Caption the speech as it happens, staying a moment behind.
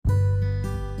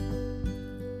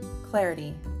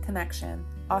clarity, connection,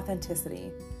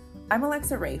 authenticity. I'm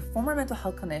Alexa Ray, former mental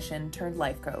health clinician turned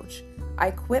life coach.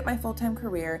 I quit my full-time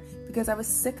career because I was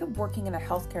sick of working in a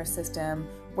healthcare system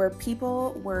where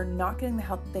people were not getting the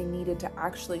help they needed to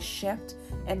actually shift,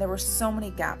 and there were so many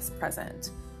gaps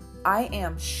present. I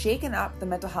am shaking up the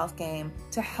mental health game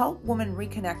to help women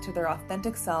reconnect to their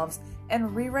authentic selves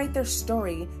and rewrite their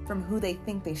story from who they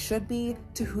think they should be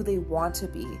to who they want to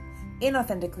be. In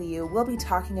Authentically You, we'll be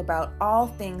talking about all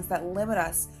things that limit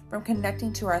us from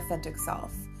connecting to our authentic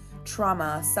self.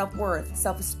 Trauma, self-worth,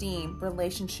 self-esteem,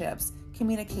 relationships,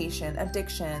 communication,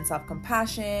 addiction,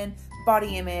 self-compassion,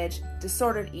 body image,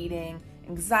 disordered eating,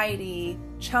 anxiety,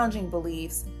 challenging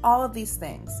beliefs, all of these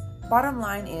things. Bottom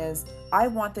line is, I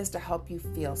want this to help you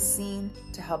feel seen,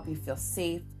 to help you feel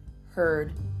safe,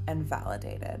 heard, and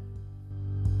validated.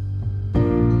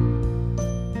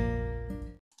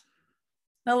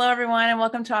 Hello, everyone, and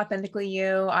welcome to Authentically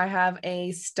You. I have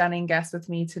a stunning guest with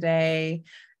me today,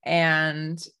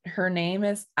 and her name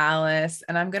is Alice,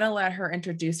 and I'm going to let her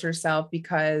introduce herself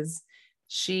because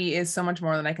she is so much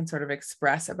more than I can sort of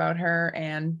express about her.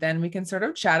 And then we can sort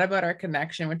of chat about our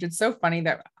connection, which is so funny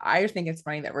that I think it's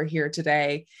funny that we're here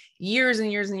today, years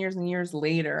and years and years and years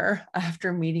later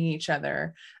after meeting each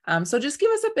other. So just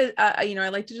give us a bit, I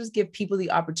like to just give people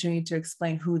the opportunity to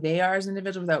explain who they are as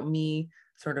individuals without me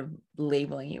sort of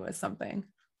labeling you as something.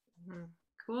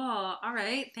 Cool. All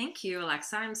right. Thank you,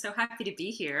 Alexa. I'm so happy to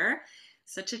be here.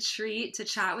 Such a treat to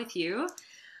chat with you.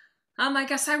 I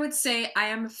guess I would say I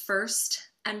am first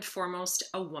and foremost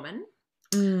a woman.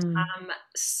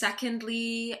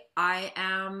 Secondly, I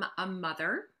am a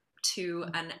mother to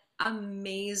an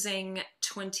amazing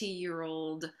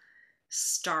 20-year-old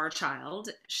star child.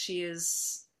 She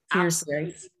is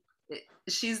Seriously.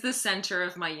 She's the center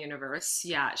of my universe.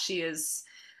 Yeah, she is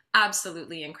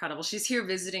absolutely incredible. She's here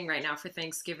visiting right now for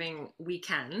Thanksgiving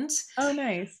weekend. Oh,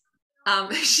 nice.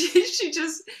 She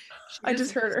I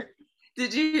just heard her.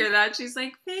 Did you hear that? She's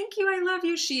like, thank you, I love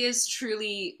you. She is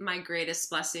truly my greatest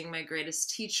blessing, my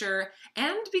greatest teacher,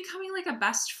 and becoming like a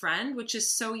best friend, which is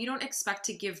so you don't expect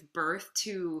to give birth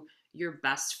to your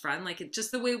best friend. Like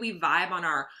just the way we vibe on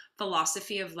our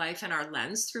philosophy of life and our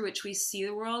lens through which we see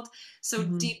the world. So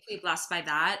deeply blessed by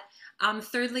that.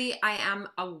 Thirdly, I am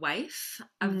a wife,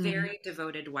 a very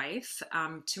devoted wife,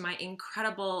 to my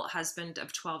incredible husband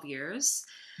of 12 years.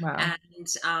 Wow.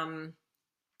 And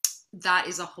that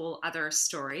is a whole other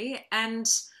story. And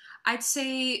I'd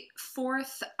say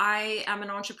fourth, I am an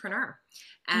entrepreneur.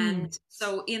 And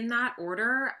so in that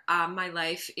order, my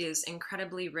life is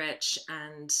incredibly rich,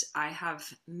 and I have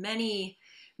many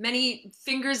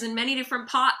fingers in many different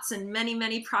pots and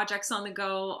many projects on the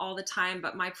go all the time.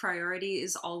 But my priority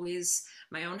is always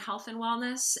my own health and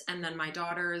wellness, and then my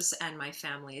daughters and my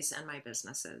families and my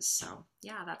businesses. So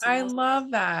yeah, that's I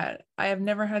love that. I have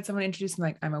never had someone introduce me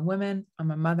like, I'm a woman, I'm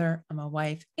a mother, I'm a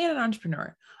wife, and an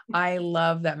entrepreneur. I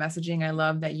love that messaging. I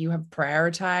love that you have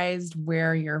prioritized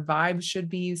where your vibes should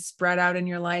be spread out in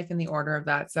your life in the order of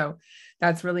that. So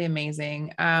that's really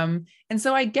amazing. And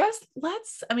so I guess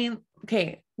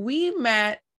we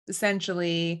met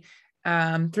essentially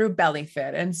through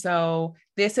Bellyfit. And so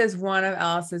this is one of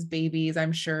Alice's babies.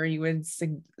 I'm sure you would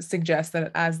suggest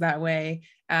that as that way.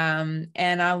 And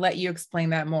I'll let you explain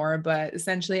that more, but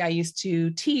essentially I used to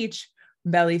teach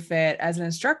Bellyfit as an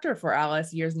instructor for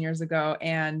Alice years and years ago.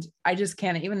 And I just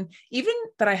can't even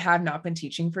that I have not been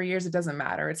teaching for years, it doesn't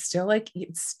matter. It's still like,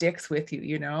 it sticks with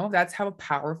you, that's how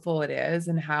powerful it is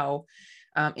and how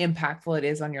impactful it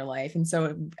is on your life. And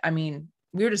so,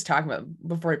 we were just talking about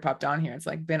before we popped on here, it's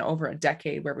like been over a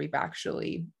decade where we've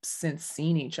actually since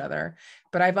seen each other,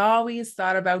 but I've always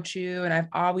thought about you and I've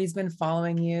always been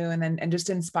following you and just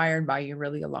inspired by you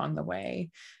really along the way.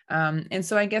 And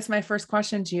so I guess my first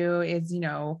question to you is,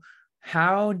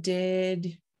 how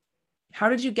did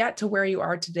you get to where you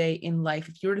are today in life?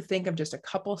 If you were to think of just a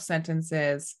couple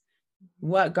sentences,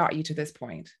 what got you to this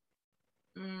point?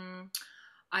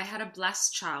 I had a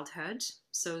blessed childhood,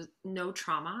 so no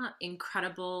trauma,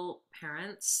 incredible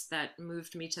parents that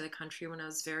moved me to the country when I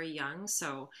was very young.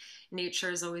 So nature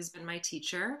has always been my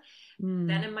teacher.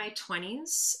 Then in my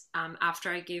 20s,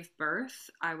 after I gave birth,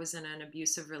 I was in an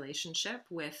abusive relationship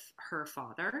with her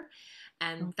father.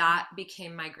 And that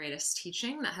became my greatest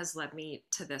teaching that has led me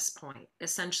to this point,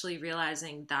 essentially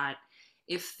realizing that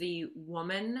if the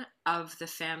woman of the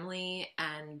family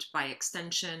and by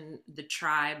extension, the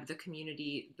tribe, the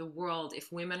community, the world,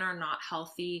 if women are not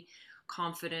healthy,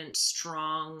 confident,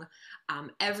 strong,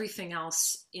 everything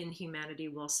else in humanity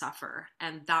will suffer.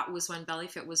 And that was when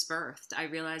Bellyfit was birthed. I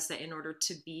realized that in order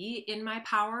to be in my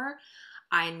power,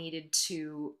 I needed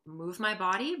to move my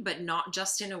body, but not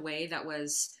just in a way that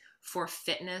was for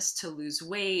fitness, to lose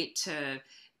weight, to,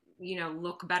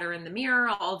 look better in the mirror,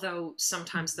 although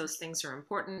sometimes those things are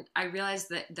important. I realized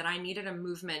that I needed a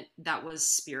movement that was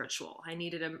spiritual. I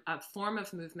needed a form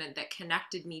of movement that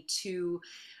connected me to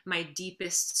my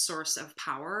deepest source of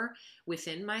power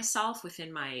within myself,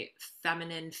 within my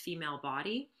feminine female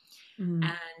body.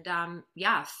 Mm. And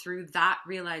through that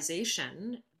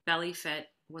realization, Bellyfit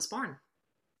was born.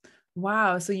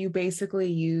 Wow. So you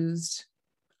basically used,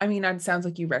 I mean, it sounds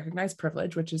like you recognize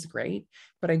privilege, which is great.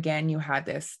 But again, you had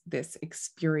this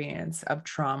experience of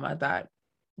trauma that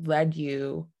led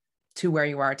you to where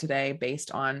you are today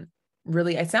based on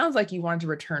really, it sounds like you wanted to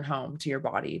return home to your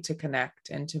body to connect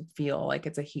and to feel like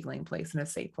it's a healing place and a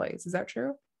safe place. Is that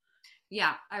true?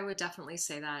 Yeah, I would definitely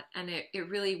say that. And it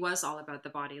really was all about the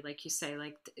body. Like you say,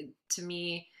 like to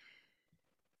me,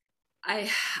 I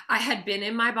had been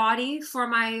in my body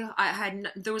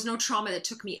there was no trauma that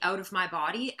took me out of my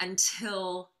body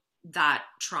until that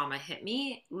trauma hit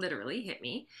me, literally hit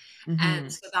me. And Mm-hmm.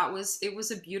 so it was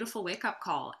a beautiful wake up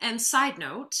call. And side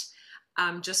note,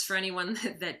 just for anyone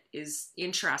that is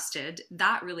interested,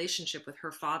 that relationship with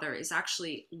her father is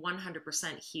actually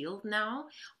 100% healed now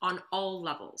on all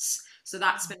levels. So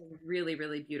that's been a really,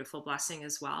 really beautiful blessing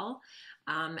as well.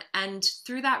 And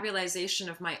through that realization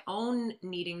of my own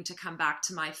needing to come back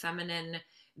to my feminine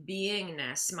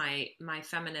beingness, my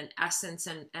feminine essence,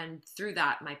 and through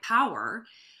that my power,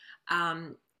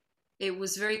 um, it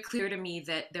was very clear to me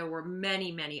that there were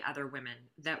many, many other women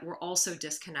that were also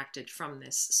disconnected from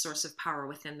this source of power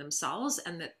within themselves,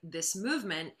 and that this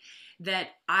movement that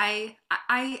I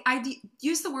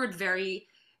use the word very,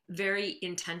 very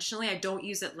intentionally. I don't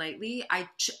use it lightly.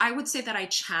 I would say that I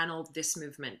channeled this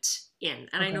movement in,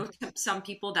 and I Okay. know some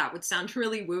people that would sound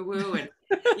really woo woo and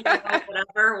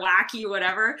whatever, wacky,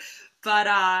 whatever. But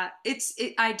I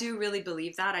do really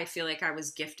believe that. I feel like I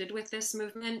was gifted with this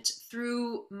movement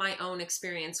through my own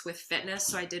experience with fitness.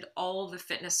 So I did all the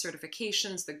fitness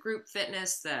certifications, the group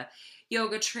fitness, the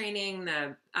yoga training,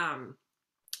 the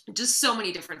just so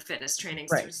many different fitness trainings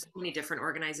Right. through so many different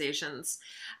organizations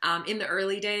in the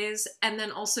early days. And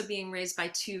then also being raised by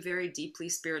two very deeply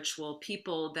spiritual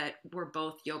people that were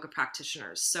both yoga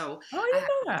practitioners. So Oh, I I didn't had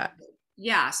know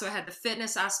that. so I had the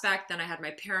fitness aspect. Then I had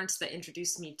my parents that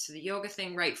introduced me to the yoga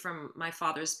thing. Right from my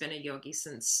father's been a yogi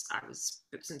since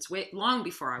way long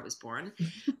before I was born.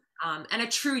 And a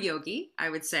true yogi,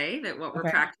 I would say that what we're Okay.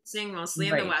 practicing mostly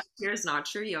in the Right. West here is not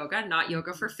true yoga, not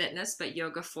yoga for Mhm. fitness, but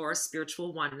yoga for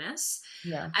spiritual oneness.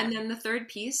 Yeah. And then the third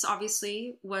piece,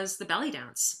 obviously, was the belly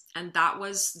dance. And that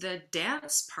was the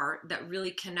dance part that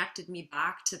really connected me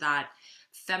back to that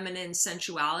feminine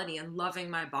sensuality and loving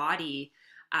my body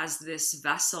as this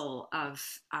vessel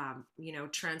of,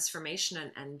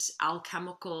 transformation and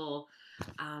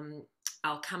um,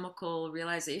 alchemical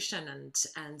realization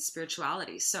and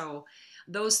spirituality. So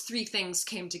those three things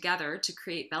came together to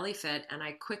create Bellyfit, and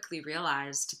I quickly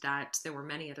realized that there were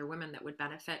many other women that would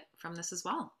benefit from this as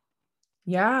well.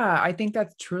 Yeah, I think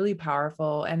that's truly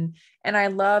powerful. And I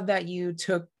love that you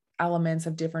took elements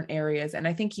of different areas. And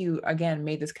I think you again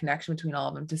made this connection between all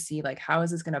of them to see like how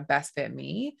is this going to best fit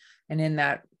me? And in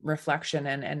that reflection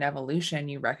and evolution,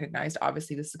 you recognized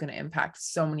obviously this is going to impact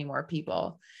so many more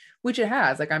people, which it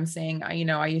has. Like I'm saying,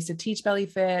 I used to teach belly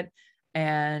fit,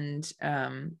 and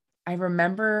I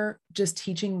remember just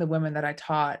teaching the women that I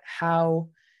taught how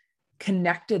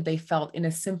connected they felt in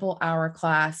a simple hour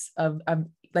class of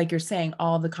like you're saying,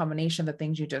 all the combination of the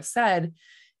things you just said,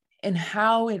 and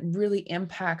how it really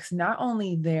impacts not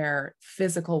only their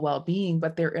physical well-being,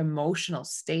 but their emotional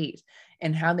state,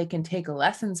 and how they can take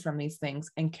lessons from these things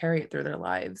and carry it through their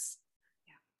lives.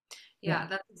 Yeah, Yeah.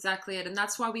 that's exactly it. And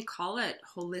that's why we call it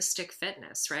holistic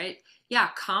fitness, right? Yeah,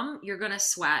 you're going to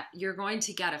sweat, you're going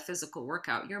to get a physical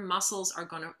workout. Your muscles are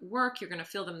going to work, you're going to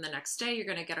feel them the next day, you're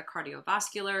going to get a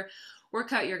cardiovascular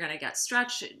workout, you're going to get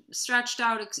stretched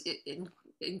out,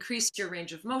 increase your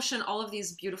range of motion, all of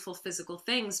these beautiful physical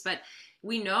things. But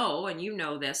we know, and you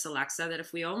know this, Alexa, that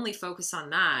if we only focus on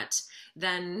that,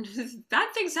 then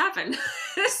bad things happen.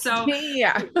 So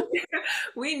Yeah.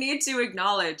 we need to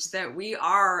acknowledge that we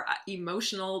are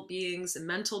emotional beings,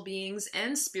 mental beings,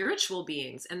 and spiritual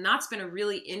beings. And that's been a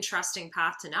really interesting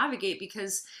path to navigate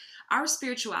because our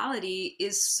spirituality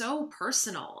is so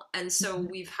personal. And so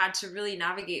we've had to really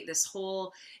navigate this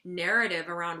whole narrative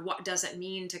around what does it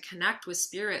mean to connect with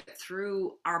spirit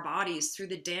through our bodies, through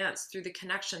the dance, through the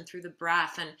connection, through the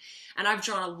breath. And I've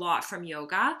drawn a lot from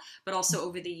yoga, but also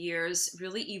over the years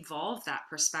really evolved that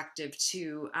perspective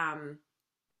to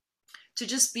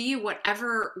just be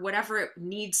whatever it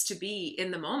needs to be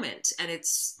in the moment. And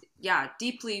it's, yeah,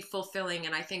 deeply fulfilling.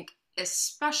 And I think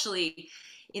especially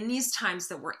in these times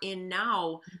that we're in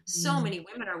now, so many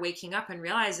women are waking up and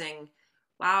realizing,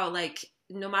 wow, like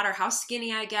no matter how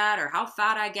skinny I get or how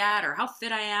fat I get or how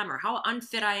fit I am or how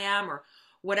unfit I am or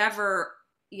whatever,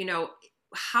 you know,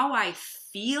 how I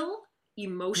feel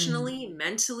emotionally,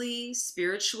 mentally,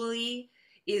 spiritually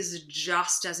is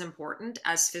just as important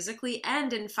as physically.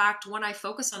 And in fact, when I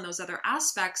focus on those other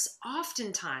aspects,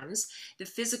 oftentimes the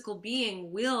physical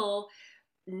being will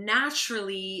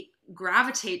naturally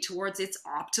gravitate towards its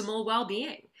optimal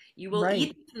well-being. You will Right.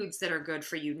 eat foods that are good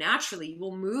for you naturally. You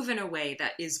will move in a way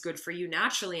that is good for you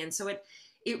naturally. And so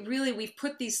it really, we've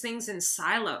put these things in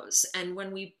silos. And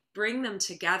when we bring them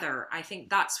together, I think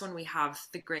that's when we have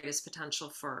the greatest potential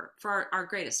for our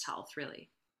greatest health, really.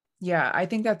 Yeah, I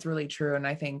think that's really true. And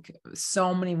I think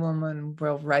so many women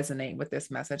will resonate with this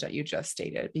message that you just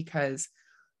stated, because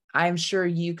I'm sure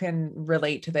you can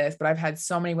relate to this, but I've had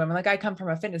so many women, like I come from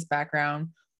a fitness background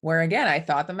where again, I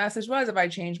thought the message was if I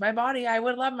changed my body, I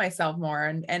would love myself more.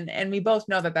 And we both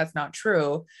know that that's not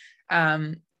true.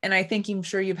 And I think I'm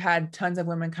sure you've had tons of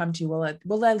women come to you,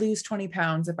 will I lose 20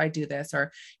 pounds if I do this?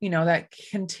 Or, that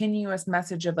continuous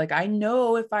message of like, I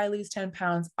know if I lose 10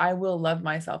 pounds, I will love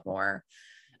myself more.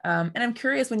 And I'm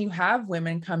curious, when you have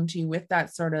women come to you with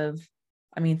that sort of,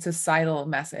 societal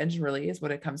message really is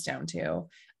what it comes down to.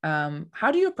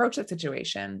 How do you approach that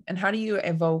situation, and how do you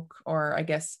evoke, or I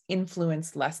guess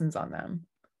influence lessons on them?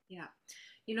 Yeah.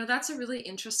 That's a really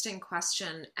interesting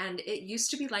question. And it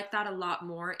used to be like that a lot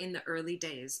more in the early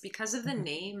days because of the Mhm.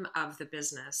 name of the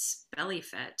business,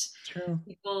 Bellyfit. True.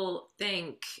 People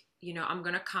think, I'm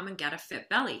going to come and get a fit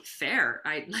belly. Fair.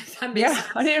 I like that makes Yeah,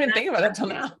 sense. I didn't even think about that till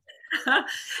now.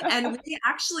 And we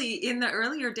actually, in the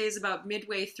earlier days, about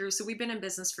midway through, so we've been in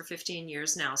business for 15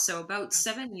 years now. So about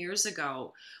 7 years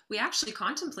ago, we actually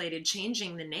contemplated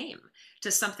changing the name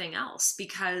to something else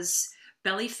because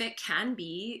belly fit can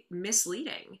be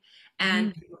misleading.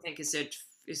 And Mm, people think, is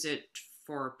it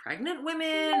for pregnant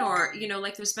women? Or,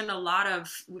 like there's been a lot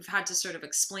of, we've had to sort of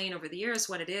explain over the years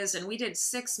what it is. And we did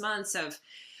 6 months of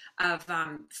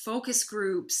focus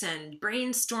groups and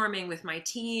brainstorming with my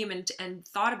team and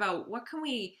thought about what can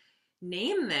we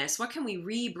name this? What can we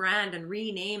rebrand and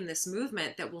rename this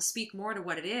movement that will speak more to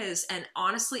what it is? And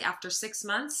honestly, after 6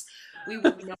 months, we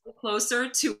were no closer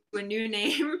to a new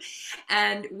name.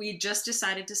 And we just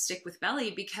decided to stick with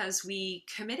belly because we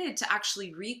committed to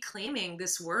actually reclaiming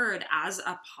this word as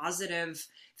a positive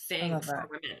I thing love for that.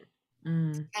 women.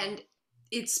 Mm, And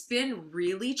it's been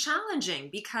really challenging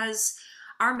because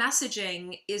our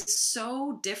messaging is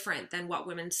so different than what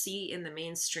women see in the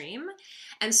mainstream.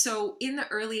 And so in the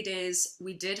early days,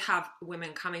 we did have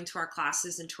women coming to our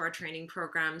classes and to our training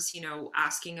programs,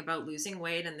 asking about losing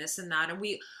weight and this and that. And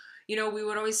we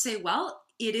would always say, well,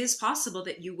 it is possible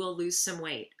that you will lose some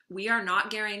weight. We are not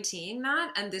guaranteeing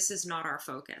that. And this is not our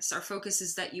focus. Our focus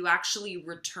is that you actually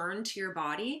return to your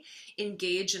body,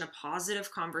 engage in a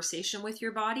positive conversation with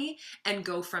your body, and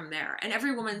go from there. And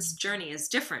every woman's journey is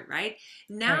different, right? right.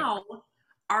 Now,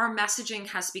 our messaging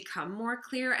has become more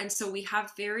clear. And so we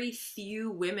have very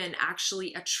few women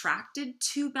actually attracted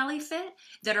to Bellyfit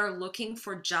that are looking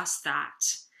for just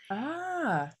that.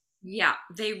 Ah, Yeah,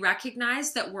 they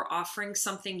recognize that we're offering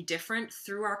something different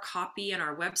through our copy and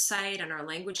our website and our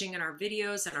languaging and our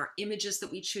videos and our images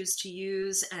that we choose to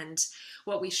use and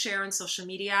what we share on social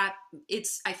media.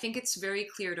 I think it's very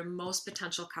clear to most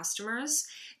potential customers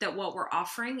that what we're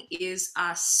offering is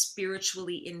a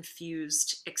spiritually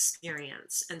infused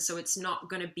experience. And so it's not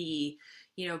going to be,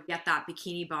 get that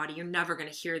bikini body. You're never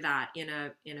going to hear that in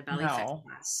a belly fit no,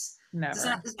 class. never.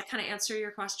 Does that kind of answer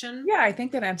your question? Yeah, I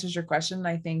think that answers your question.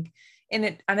 I think and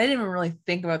I didn't even really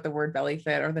think about the word belly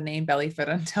fit or the name belly fit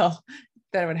until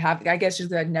that it would have, I guess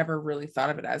just that I'd never really thought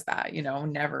of it as that,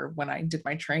 never when I did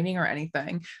my training or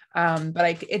anything.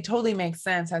 But it totally makes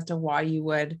sense as to why you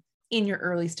would, in your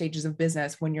early stages of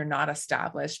business, when you're not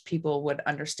established, people would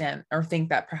understand or think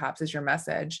that perhaps is your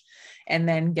message. And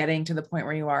then getting to the point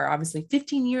where you are, obviously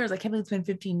 15 years, I can't believe it's been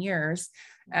 15 years,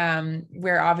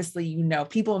 where obviously,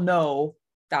 people know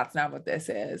that's not what this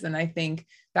is. And I think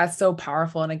that's so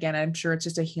powerful. And again, I'm sure it's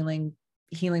just a healing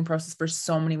process for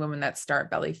so many women that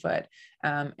start belly foot.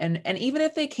 And even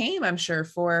if they came, I'm sure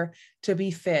to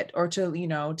be fit or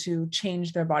to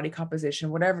change their body composition,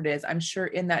 whatever it is, I'm sure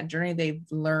in that journey, they've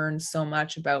learned so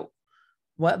much about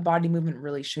what body movement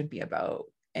really should be about.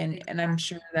 And I'm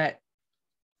sure that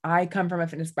I come from a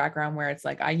fitness background where it's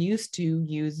like, I used to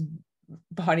use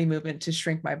body movement to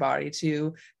shrink my body,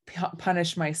 to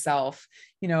punish myself,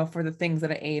 for the things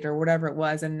that I ate or whatever it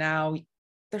was. And now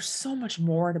there's so much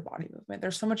more to body movement.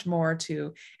 There's so much more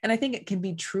to, and I think it can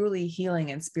be truly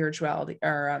healing and spirituality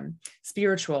or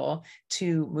spiritual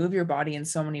to move your body in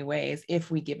so many ways if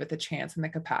we give it the chance and the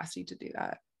capacity to do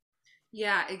that.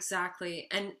 Yeah, exactly.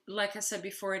 And like I said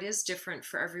before, it is different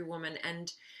for every woman.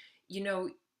 And, you know,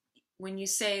 when you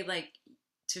say like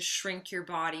to shrink your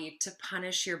body, to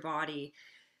punish your body,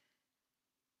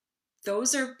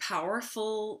 those are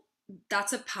powerful.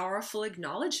 That's a powerful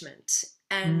acknowledgement.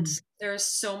 And Mm. there's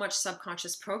so much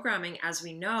subconscious programming, as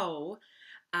we know,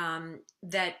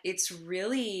 that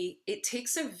it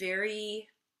takes a very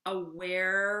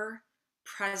aware,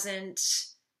 present,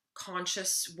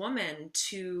 conscious woman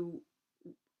to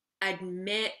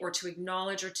admit or to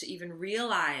acknowledge or to even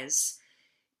realize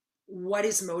what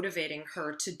is motivating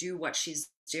her to do what she's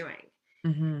doing.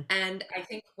 Mm-hmm. And I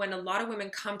think when a lot of women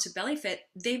come to Bellyfit,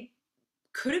 they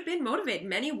could have been motivated.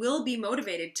 Many will be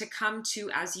motivated to come to,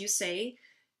 as you say,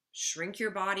 shrink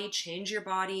your body, change your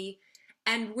body.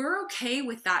 And we're okay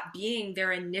with that being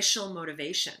their initial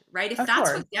motivation, right? If Of that's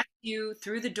course. what gets you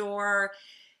through the door,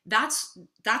 that's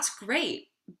great.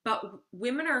 But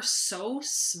women are so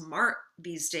smart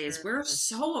these days. We're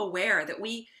so aware that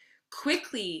we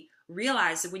quickly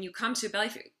realize that when you come to a belly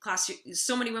class,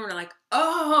 so many women are like,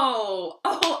 oh,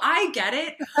 I get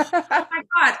it. Oh my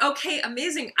God. Okay,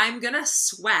 amazing. I'm going to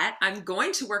sweat. I'm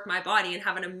going to work my body and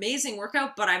have an amazing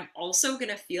workout, but I'm also going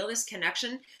to feel this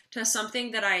connection to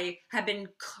something that I have been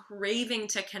craving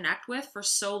to connect with for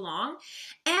so long.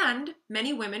 And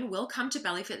many women will come to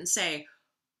Bellyfit and say,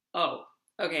 oh,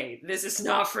 okay, this is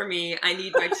not for me. I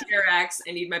need my TRX.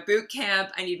 I need my boot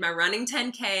camp. I need my running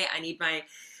 10K. I need my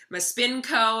spin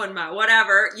co and my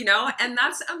whatever, and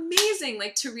that's amazing.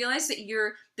 Like to realize that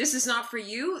this is not for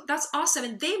you. That's awesome.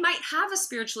 And they might have a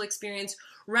spiritual experience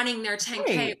running their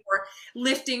 10K Right. or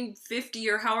lifting 50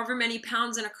 or however many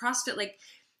pounds in a CrossFit. Like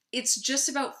it's just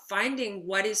about finding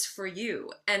what is for you.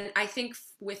 And I think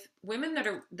with women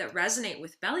that resonate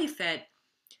with Bellyfit,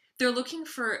 they're looking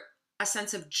for a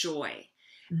sense of joy.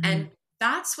 Mm-hmm. And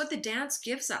that's what the dance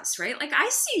gives us, right? Like I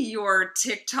see your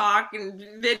TikTok and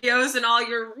videos and all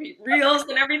your reels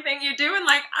and everything you do. And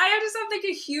like, I just have like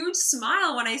a huge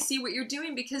smile when I see what you're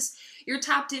doing because you're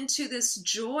tapped into this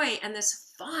joy and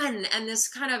this fun and this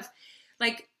kind of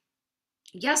like,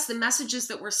 yes, the messages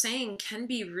that we're saying can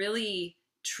be really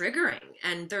triggering.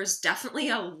 And there's definitely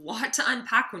a lot to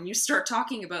unpack when you start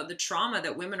talking about the trauma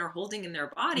that women are holding in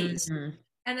their bodies. Mm-hmm.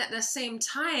 And at the same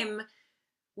time,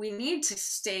 we need to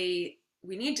stay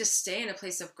in a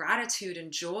place of gratitude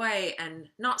and joy, and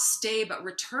not stay but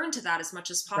return to that as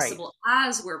much as Right. possible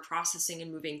as we're processing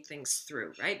and moving things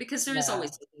through, right? Because there is Yeah.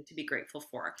 always something to be grateful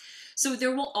for. So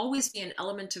there will always be an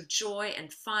element of joy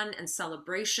and fun and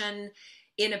celebration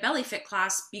in a Bellyfit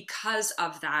class because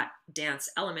of that dance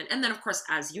element. And then of course,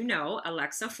 as you know,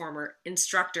 Alexa, former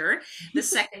instructor, the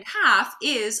second half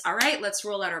is, all right, let's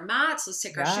roll out our mats, let's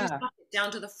take our shoes Yeah. off, get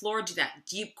down to the floor, do that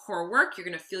deep core work. You're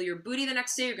going to feel your booty the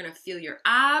next day, you're going to feel your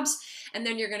abs, and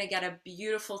then you're going to get a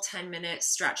beautiful 10-minute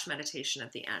stretch meditation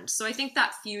at the end. So I think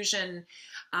that fusion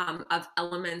of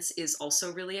elements is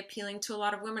also really appealing to a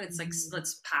lot of women. It's like,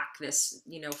 let's pack this,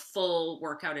 full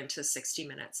workout into 60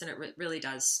 minutes, and it really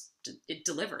does. It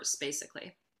delivers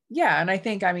basically. Yeah. And I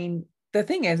think, I mean, the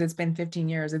thing is, it's been 15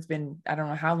 years. It's been, I don't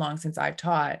know how long since I've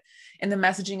taught, and the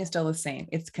messaging is still the same.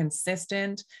 It's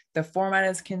consistent. The format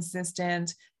is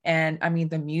consistent. And I mean,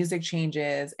 the music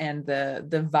changes and the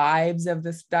vibes of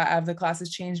the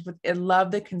classes change, but I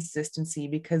love the consistency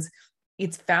because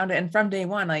it's found it. And from day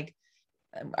one, like,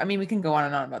 I mean, we can go on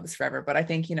and on about this forever, but I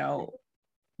think,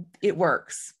 it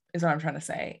works is what I'm trying to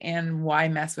say. And why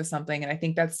mess with something? And I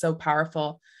think that's so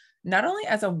powerful, not only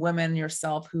as a woman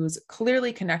yourself who's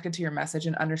clearly connected to your message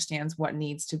and understands what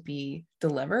needs to be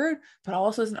delivered, but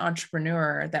also as an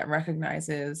entrepreneur that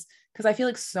recognizes, because I feel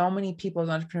like so many people as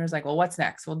entrepreneurs like, well, what's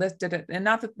next? Well, this did it. And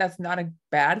not that that's not a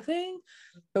bad thing,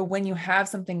 but when you have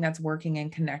something that's working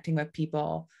and connecting with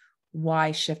people,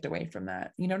 why shift away from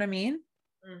that? You know what I mean?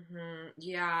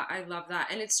 Yeah, I love that.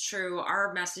 And it's true.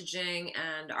 Our messaging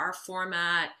and our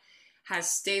format has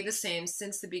stayed the same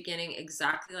since the beginning,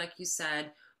 exactly like you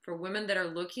said. For women that are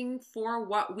looking for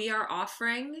what we are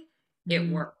offering, it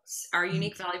Mm-hmm. works. Our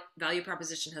unique value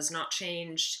proposition has not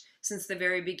changed since the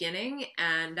very beginning.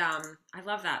 And I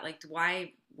love that. Like,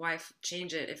 why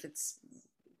change it if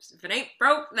it ain't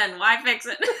broke, then why fix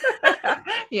it?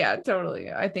 Yeah,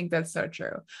 totally. I think that's so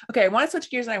true. Okay, I want to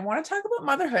switch gears and I want to talk about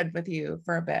motherhood with you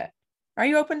for a bit. Are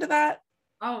you open to that?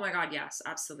 Oh my God, yes,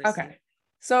 absolutely. Okay.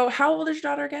 So how old is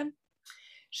your daughter again?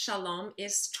 Shalom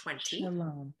is 20.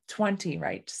 Shalom. 20,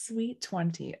 right? Sweet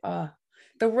 20.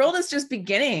 The world is just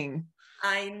beginning.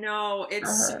 I know. for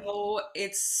her.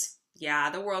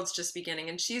 Yeah, the world's just beginning.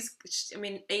 And I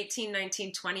mean, 18,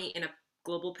 19, 20 in a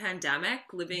global pandemic,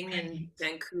 living in Right.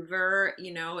 Vancouver,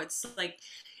 it's like,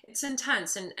 it's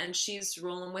intense, and she's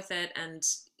rolling with it. And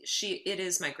it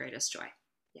is my greatest joy.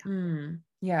 Yeah.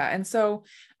 Yeah. And so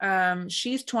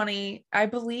she's 20. I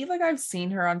believe like I've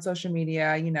seen her on social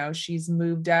media, she's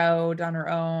moved out on her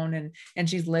own and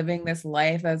she's living this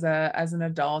life as an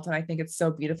adult. And I think it's so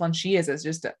beautiful. And she is it's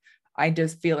just I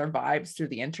just feel her vibes through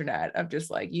the internet of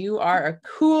just like, you are a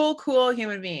cool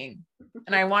human being.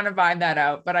 And I want to vibe that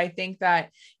out. But I think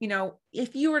that,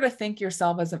 if you were to think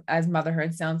yourself as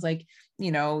motherhood, sounds like,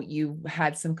 you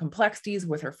had some complexities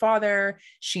with her father.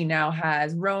 She now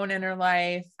has Rowan in her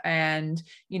life. And,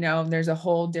 there's a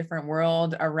whole different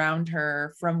world around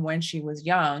her from when she was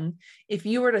young. If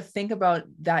you were to think about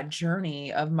that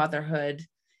journey of motherhood,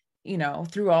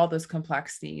 through all those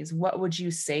complexities, what would you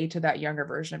say to that younger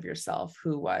version of yourself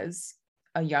who was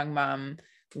a young mom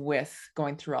with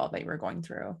going through all that you were going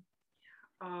through?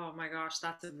 Oh my gosh,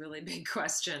 that's a really big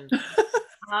question.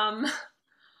 Um,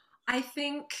 I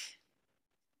think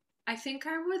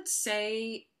I would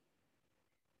say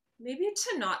maybe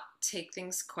to not take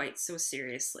things quite so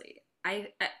seriously.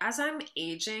 As I'm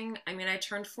aging, I mean, I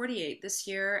turned 48 this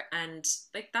year, and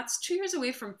like that's 2 years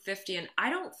away from 50, and I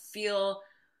don't feel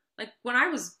like when I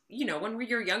was, when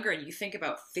you're younger and you think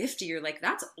about 50, you're like,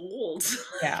 that's old.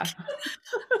 Yeah,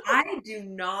 Like, I do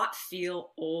not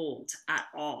feel old at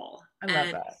all. I love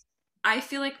And that. I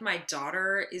feel like my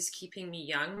daughter is keeping me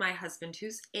young. My husband,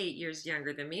 who's 8 years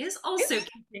younger than me, is also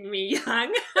keeping me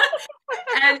young.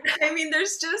 And I mean,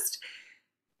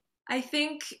 I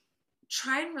think,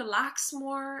 try and relax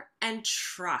more and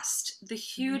trust. The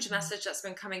huge message that's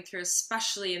been coming through,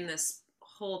 especially in this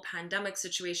whole pandemic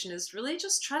situation, is really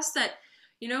just trust that,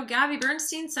 Gabby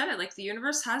Bernstein said it, like the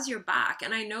universe has your back.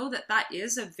 And I know that that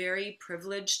is a very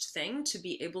privileged thing to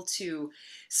be able to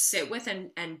sit with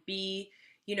and be,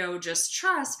 just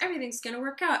trust everything's going to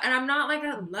work out. And I'm not like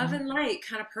a love and light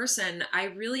kind of person. I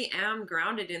really am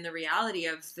grounded in the reality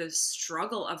of the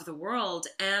struggle of the world.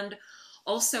 And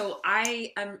also,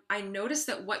 I notice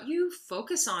that what you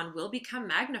focus on will become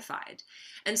magnified.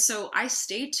 And so I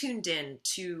stay tuned in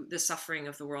to the suffering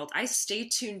of the world. I stay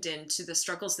tuned in to the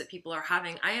struggles that people are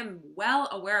having. I am well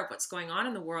aware of what's going on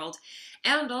in the world.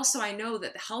 And also I know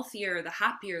that the healthier, the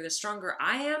happier, the stronger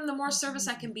I am, the more service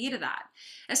I can be to that.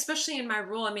 Especially in my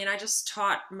role. I mean, I just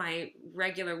taught my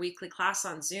regular weekly class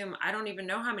on Zoom. I don't even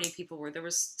know how many people were. There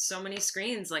was so many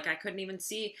screens, like I couldn't even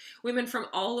see women from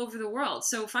all over the world.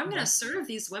 So if I'm going to serve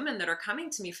these women that are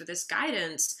coming to me for this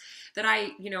guidance that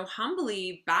I,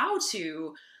 humbly bow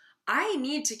to, I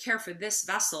need to care for this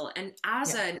vessel. And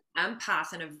as an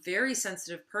empath and a very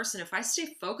sensitive person, if I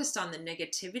stay focused on the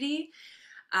negativity,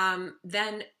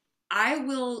 then I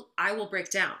will break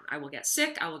down. I will get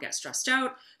sick. I will get stressed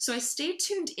out. So I stay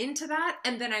tuned into that,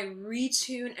 and then I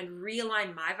retune and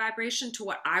realign my vibration to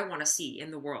what I want to see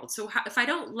in the world. So if I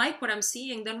don't like what I'm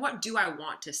seeing, then what do I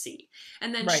want to see?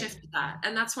 And then Right. shift that.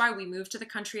 And that's why we moved to the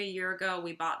country a year ago.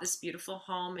 We bought this beautiful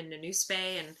home in Nanoose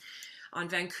Bay and on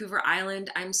Vancouver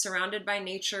Island. I'm surrounded by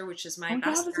nature, which is my Oh yeah,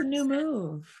 best that's a new medicine.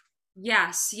 move.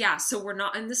 Yes, yeah. So we're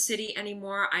not in the city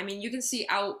anymore. I mean, you can see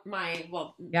out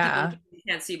well, people Yeah.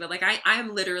 can't see, but like I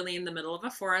am literally in the middle of a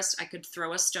forest. I could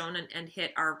throw a stone and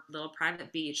hit our little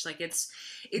private beach. Like it's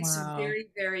Wow. very,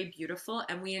 very beautiful.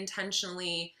 And we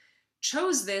intentionally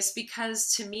chose this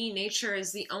because to me, nature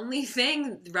is the only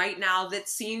thing right now that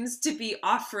seems to be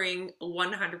offering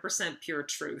 100% pure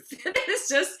truth. It's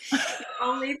just the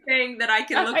only thing that I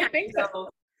can look I at think and that. go,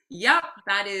 yep,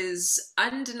 that is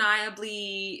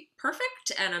undeniably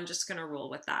perfect, and I'm just going to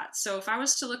roll with that. So if I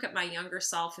was to look at my younger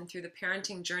self and through the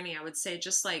parenting journey, I would say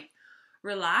just like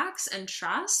relax and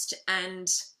trust and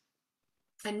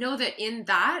know that in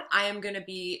that I am going to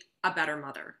be a better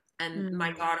mother. And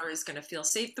my Mm. daughter is going to feel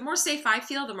safe. The more safe I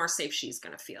feel, the more safe she's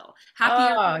going to feel.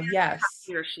 Happier I Oh, am, yes.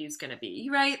 happier she's going to be.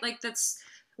 Right? Like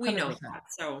we know 100%. that.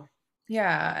 So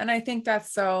Yeah. And I think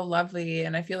that's so lovely.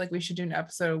 And I feel like we should do an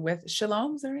episode with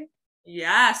Shalom, is that right?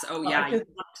 yes. Oh yeah, you Because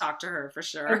want to talk to her for I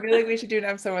sure. feel like we should do an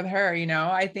episode with her.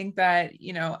 I think that,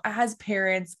 as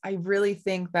parents, I really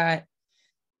think that,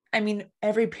 I mean,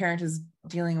 every parent is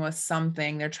dealing with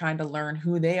something. They're trying to learn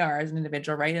who they are as an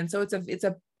individual, right? And so it's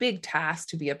a big task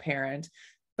to be a parent,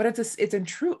 but it's a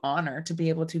true honor to be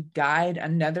able to guide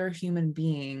another human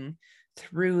being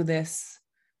through this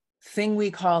thing we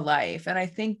call life. And I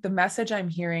think the message I'm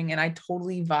hearing, and I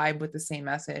totally vibe with the same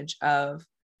message of,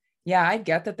 yeah, I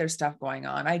get that there's stuff going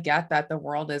on. I get that the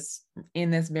world is in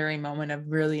this very moment of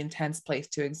really intense place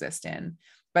to exist in.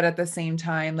 But at the same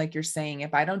time, like you're saying,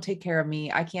 if I don't take care of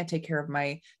me, I can't take care of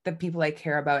the people I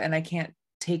care about, and I can't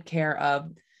take care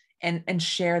of and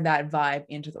share that vibe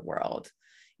into the world,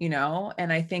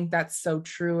 and I think that's so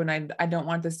true. And I don't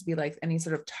want this to be like any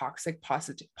sort of toxic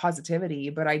positivity,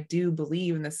 but I do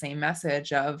believe in the same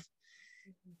message of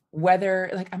whether,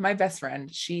 like, my best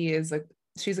friend, she's a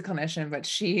clinician, but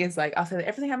she is like, I'll say that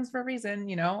everything happens for a reason,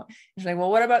 and she's like, well,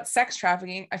 what about sex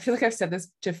trafficking? I feel like I've said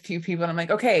this to a few people, and I'm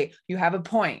like, okay, you have a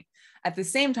point. At the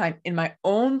same time, in my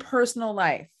own personal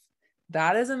life,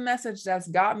 that is a message that's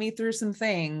got me through some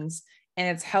things, and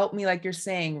it's helped me, like you're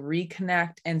saying,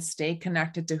 reconnect and stay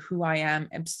connected to who I am,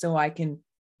 and so I can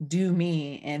do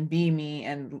me and be me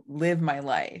and live my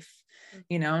life,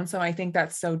 and so I think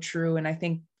that's so true. And I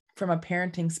think from a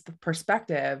parenting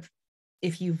perspective,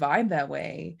 if you vibe that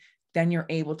way, then you're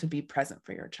able to be present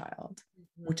for your child,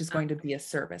 which is going to be a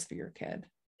service for your kid.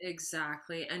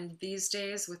 Exactly. And these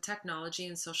days with technology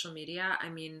and social media, I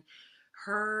mean,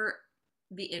 her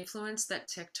the influence that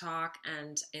TikTok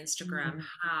and Instagram Mm.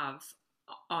 have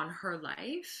on her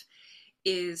life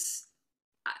is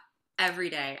every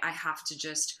day I have to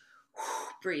just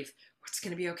breathe. It's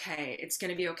going to be okay. It's going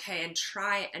to be okay.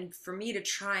 And for me to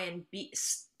try and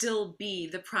still be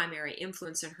the primary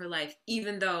influence in her life,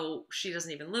 even though she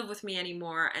doesn't even live with me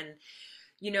anymore. And,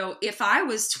 if I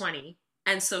was 20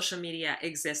 and social media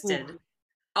existed, Ooh,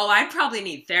 oh, I'd probably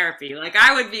need therapy. Like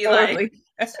I would be like, totally.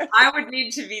 I would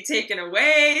need to be taken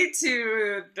away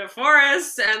to the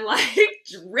forest and like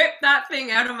rip that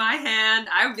thing out of my hand.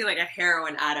 I would be like a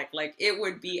heroin addict. Like it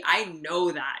would be, I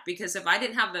know that because if I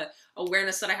didn't have the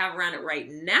awareness that I have around it right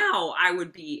now, I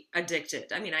would be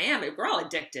addicted. I mean, I am, we're all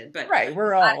addicted, but Right.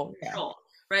 We're out of all, yeah. control.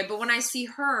 Right. But when I see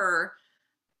her,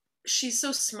 she's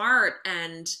so smart.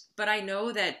 But I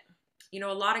know that, a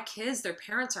lot of kids, their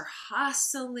parents are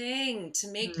hustling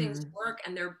to make things Mm. work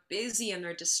and they're busy and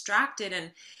they're distracted.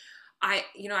 And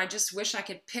I just wish I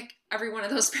could pick every one of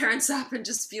those parents up and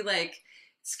just be like,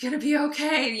 it's going to be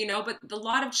okay, but a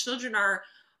lot of children are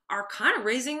kind of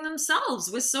raising themselves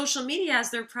with social media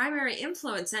as their primary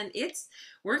influence. And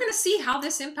we're going to see how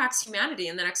this impacts humanity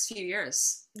in the next few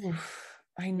years. Oof,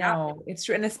 I Yeah. know it's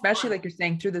true. And especially like you're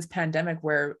saying through this pandemic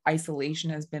where isolation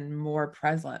has been more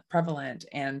prevalent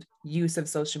and use of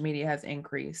social media has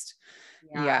increased.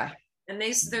 Yeah. Yeah. And they're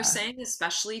Yeah. saying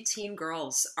especially teen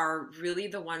girls are really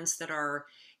the ones that are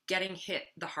getting hit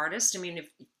the hardest. I mean, if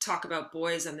you talk about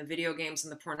boys and the video games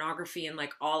and the pornography and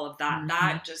like all of that,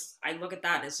 Mhm. I look at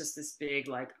that and it's just this big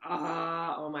like,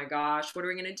 oh my gosh, what are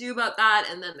we going to do about that?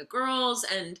 And then the girls.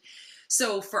 And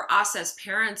so for us as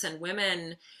parents and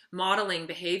women, modeling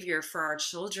behavior for our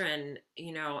children,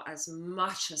 as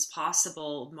much as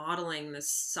possible, modeling this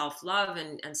self-love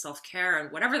and self-care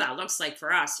and whatever that looks like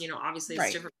for us, obviously it's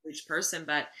Right. different for each person,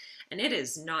 and it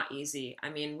is not easy. I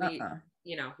mean, Uh-uh.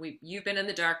 you've been in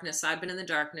the darkness, I've been in the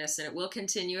darkness, and it will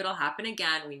continue. It'll happen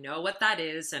again. We know what that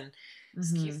is, and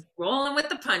just keep Mhm. rolling with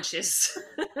the punches.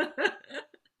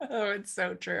 Oh, it's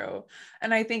so true.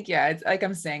 And I think, yeah, it's like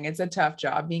I'm saying, it's a tough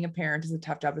job. Being a parent is a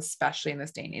tough job, especially in this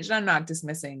day and age. And I'm not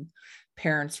dismissing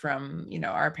parents from,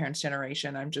 our parents'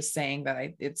 generation. I'm just saying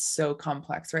that it's so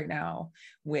complex right now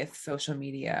with social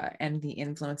media and the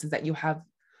influences that you have.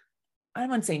 I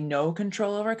don't want to say no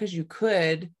control over, because you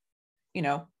could, you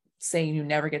know, say you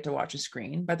never get to watch a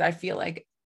screen, but I feel like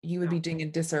you would No. be doing a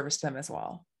disservice to them as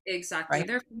well. Exactly. Right.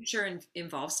 Their future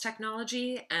involves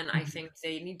technology, and I Mhm. think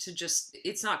they need to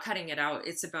it's not cutting it out.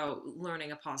 It's about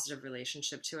learning a positive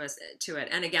relationship to it.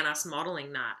 And again, us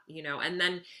modeling that, and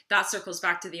then that circles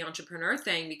back to the entrepreneur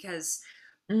thing, because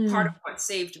part of Mm, what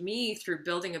saved me through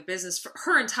building a business for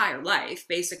her entire life,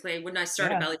 basically, when I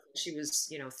started yeah. Bellyfit, she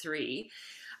was, 3.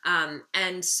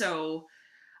 And so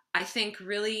I think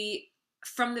really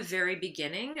from the very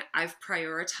beginning, I've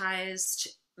prioritized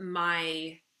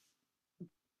my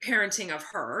parenting of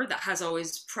her, that has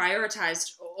always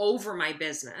prioritized over my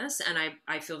business, and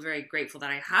I feel very grateful that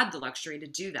I had the luxury to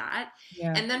do that.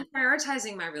 Yeah. And then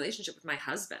prioritizing my relationship with my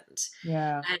husband,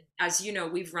 Yeah. and as you know,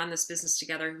 we've run this business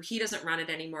together. He doesn't run it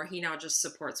anymore. He now just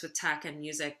supports with tech and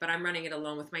music, but I'm running it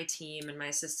alone with my team and my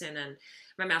assistant and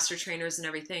my master trainers and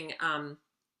everything.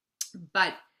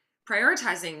 But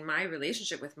prioritizing my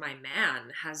relationship with my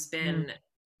man has been Mm,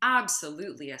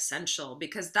 absolutely essential,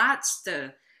 because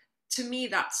to me,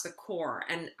 that's the core.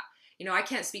 And, I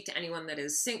can't speak to anyone that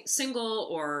is single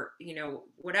or,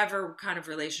 whatever kind of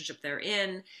relationship they're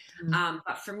in. mm,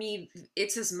 But for me,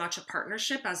 it's as much a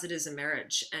partnership as it is a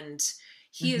marriage. And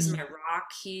he is my mhm.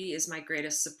 rock. He is my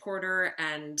greatest supporter.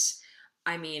 And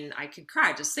I mean, I could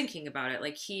cry just thinking about it.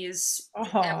 Like he is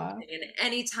Aw. everything. And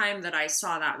any time that I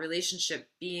saw that relationship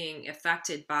being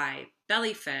affected by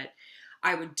Bellyfit,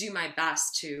 I would do my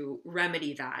best to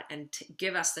remedy that and to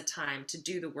give us the time to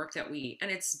do the work that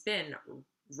and it's been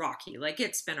rocky. Like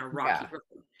it's been a rocky Yeah.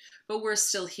 road, but we're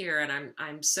still here, and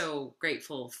I'm so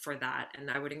grateful for that. And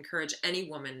I would encourage any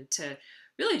woman to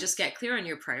really just get clear on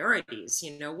your priorities.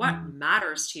 You know, what Mm.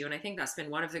 matters to you. And I think that's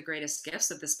been one of the greatest gifts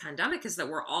of this pandemic, is that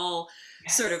we're all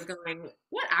sort Yes. of going,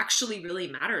 what actually really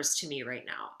matters to me right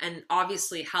now? And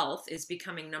obviously health is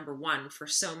becoming number one for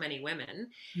so many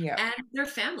women Yeah. and their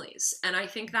families. And I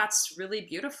think that's really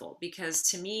beautiful, because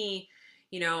to me,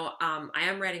 I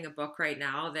am writing a book right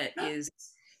now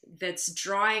that's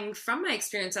drawing from my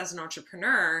experience as an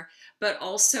entrepreneur, but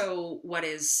also what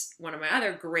is one of my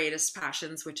other greatest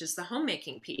passions, which is the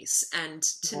homemaking piece. And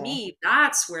to Cool. me,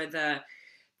 that's where the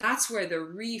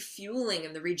refueling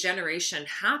and the regeneration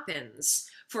happens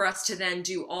for us to then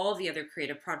do all the other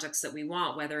creative projects that we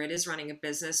want, whether it is running a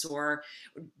business or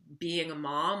being a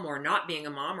mom or not being a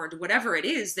mom, or whatever it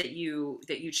is that you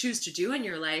choose to do in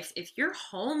your life. If your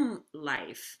home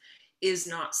life is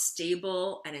not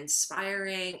stable and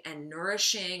inspiring and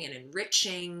nourishing and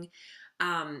enriching,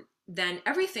 then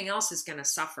everything else is going to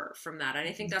suffer from that. And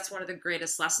I think that's one of the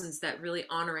greatest lessons that really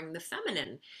honoring the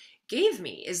feminine gave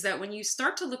me, is that when you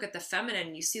start to look at the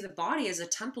feminine, you see the body as a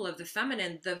temple of the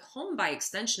feminine, the home by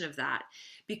extension of that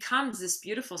becomes this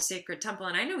beautiful sacred temple.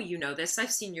 And I know you know this.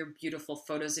 I've seen your beautiful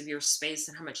photos of your space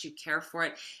and how much you care for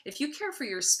it. If you care for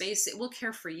your space, it will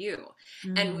care for you.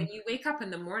 And Mm. when you wake up in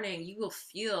the morning, you will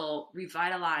feel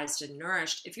revitalized and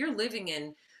nourished. If you're living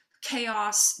in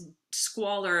chaos,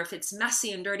 squalor, if it's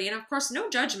messy and dirty, and of course, no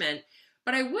judgment,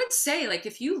 but I would say, like,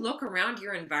 if you look around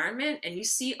your environment and you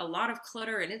see a lot of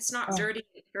clutter and it's not Oh, dirty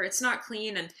or it's not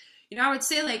clean, and, I would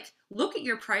say, like, look at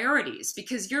your priorities,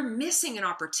 because you're missing an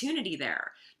opportunity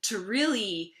there to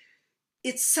really,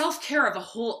 it's self-care of a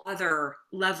whole other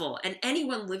level. And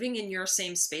anyone living in your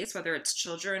same space, whether it's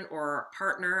children or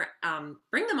partner,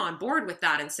 bring them on board with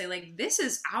that and say, like, this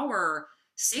is our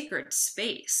sacred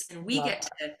space, and we love get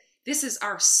that. to, this is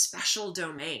our special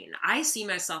domain. I see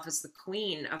myself as the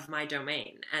queen of my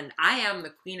domain, and I am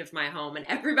the queen of my home, and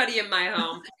everybody in my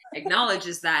home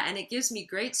acknowledges that. And it gives me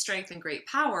great strength and great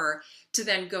power to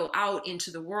then go out into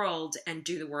the world and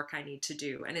do the work I need to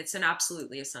do. And it's an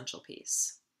absolutely essential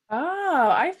piece. Oh,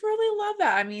 I really love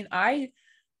that. I mean,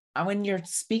 when you're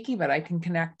speaking about it, I can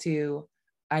connect to,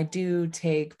 I do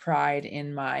take pride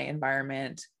in my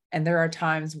environment. And there are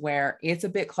times where it's a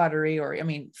bit cluttery, or I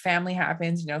mean, family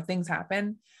happens, things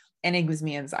happen, and it gives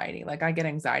me anxiety. Like I get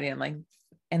anxiety, and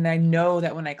and I know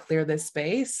that when I clear this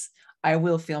space, I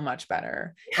will feel much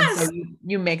better. And so Yes.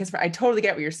 you make us, I totally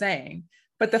get what you're saying.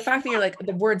 But the fact that you're like,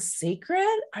 the word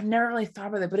sacred, I've never really thought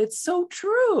about it, but it's so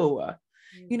true.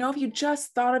 If you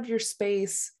just thought of your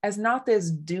space as not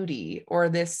this duty or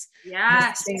this thing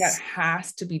that Yes.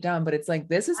 has to be done, but it's like,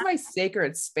 this is my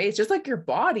sacred space, just like your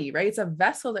body, right? It's a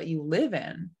vessel that you live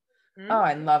in. Oh, Mhm.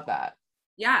 I love that.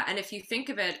 Yeah, and if you think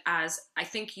of it as, I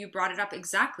think you brought it up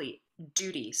exactly,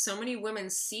 duty. So many women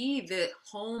see the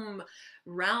home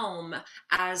realm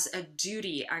as a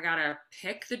duty. I gotta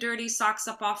pick the dirty socks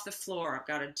up off the floor. I've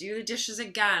gotta do the dishes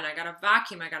again. I gotta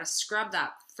vacuum. I gotta scrub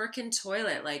that freaking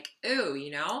toilet. Like, ooh.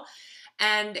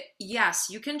 And yes,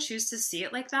 you can choose to see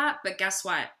it like that, but guess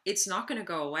what? It's not gonna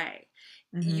go away.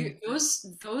 Mm-hmm.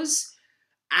 Those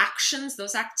actions,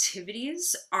 those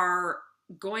activities are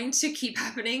going to keep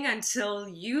happening until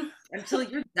you're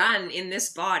done in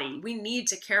this body. We need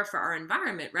to care for our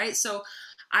environment, right? So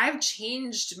I've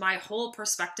changed my whole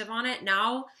perspective on it.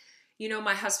 Now,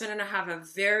 my husband and I have a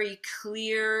very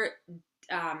clear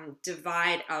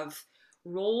divide of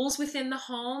roles within the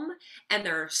home, and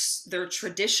they're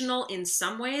traditional in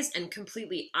some ways and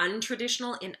completely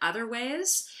untraditional in other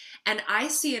ways. And I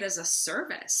see it as a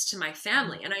service to my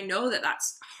family. And I know that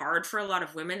that's hard for a lot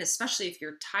of women, especially if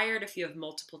you're tired, if you have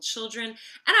multiple children. And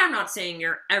I'm not saying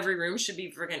your every room should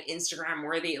be freaking Instagram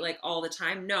worthy like all the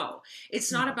time. No,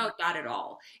 it's not No. about that at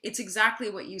all. It's exactly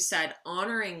what you said,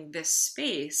 honoring this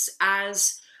space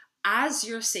as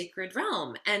your sacred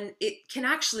realm. And it can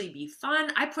actually be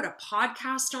fun. I put a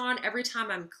podcast on every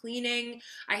time I'm cleaning.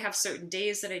 I have certain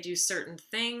days that I do certain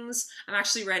things. I'm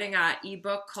actually writing an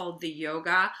ebook called The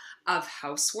Yoga of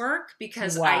Housework,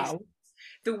 because Wow.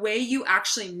 the way you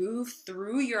actually move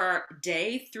through your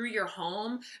day, through your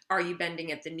home. Are you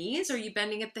bending at the knees? Or are you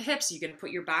bending at the hips? Are you going to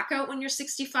put your back out when you're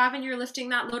 65 and you're lifting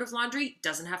that load of laundry?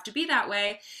 Doesn't have to be that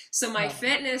way. So my Oh,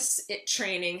 fitness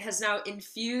training has now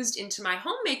infused into my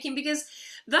homemaking, because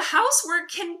the housework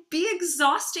can be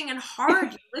exhausting and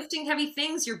hard. You're lifting heavy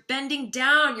things, you're bending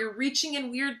down, you're reaching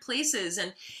in weird places.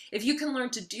 And if you can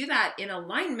learn to do that in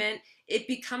alignment, it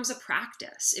becomes a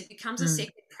practice. It becomes a Mm.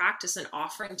 sacred practice and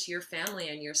offering to your family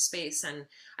and your space. And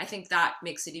I think that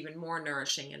makes it even more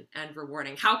nourishing and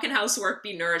rewarding. How can housework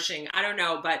be nourishing? I don't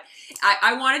know, but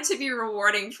I want it to be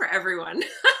rewarding for everyone.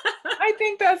 I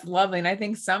think that's lovely. And I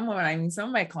think some women, I mean, some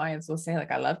of my clients will say,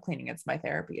 like, I love cleaning. It's my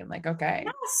therapy. I'm like, okay,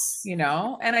 Yes.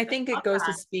 and I think I it love goes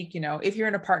to that. speak, if you're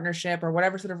in a partnership or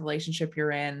whatever sort of relationship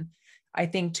you're in, I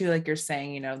think too, like you're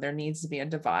saying, there needs to be a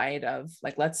divide of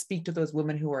like, let's speak to those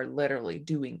women who are literally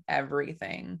doing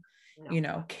everything,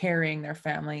 No, carrying their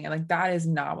family. And like, that is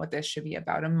not what this should be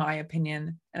about, in my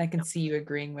opinion. And I can no. see you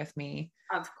agreeing with me.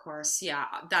 Of course. Yeah.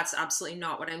 That's absolutely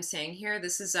not what I'm saying here.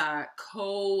 This is a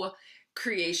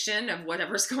co-creation of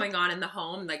whatever's going on in the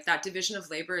home. Like that division of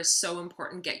labor is so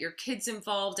important. Get your kids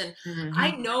involved. And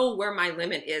I Mhm. know where my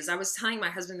limit is. I was telling my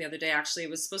husband the other day, actually, it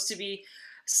was supposed to be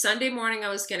Sunday morning I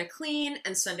was going to clean,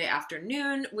 and Sunday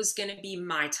afternoon was going to be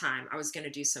my time. I was going to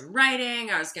do some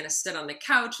writing. I was going to sit on the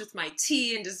couch with my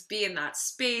tea and just be in that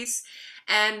space.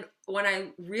 And when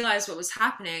I realized what was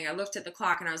happening, I looked at the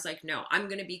clock and I was like, no, I'm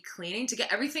going to be cleaning to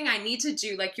get everything I need to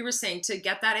do. Like you were saying, to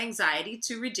get that anxiety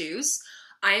to reduce,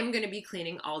 I am going to be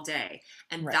cleaning all day.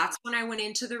 And Right. that's when I went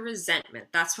into the resentment.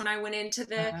 That's when I went into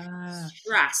the Ah,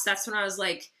 stress. That's when I was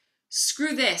like,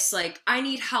 screw this. Like, I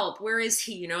need help. Where is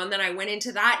he? And then I went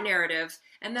into that narrative.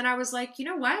 And then I was like, you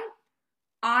know what?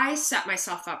 I set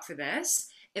myself up for this.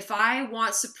 If I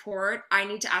want support, I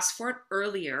need to ask for it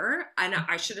earlier. And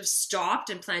I should have stopped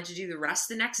and planned to do the rest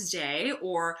the next day,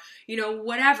 or,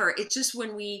 whatever. It's just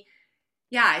when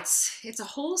yeah, it's a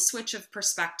whole switch of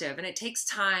perspective, and it takes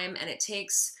time, and it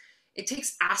takes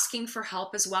asking for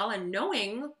help as well, and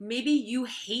knowing maybe you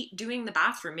hate doing the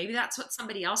bathroom. Maybe that's what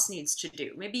somebody else needs to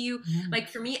do. Maybe mhm. like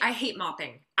for me, I hate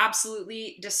mopping.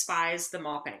 Absolutely despise the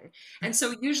mopping. And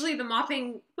so usually the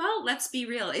mopping, well, let's be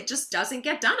real, it just doesn't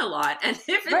get done a lot. And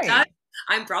if it does, Right.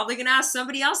 I'm probably going to ask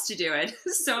somebody else to do it.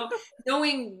 So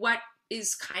knowing what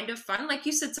is kind of fun, like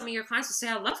you said, some of your clients will say,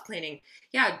 I love cleaning.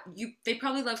 Yeah, they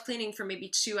probably love cleaning for maybe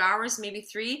 2 hours, maybe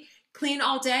three. Clean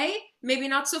all day, maybe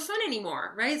not so fun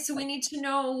anymore, right? So we need to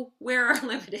know where our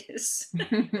limit is.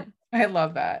 I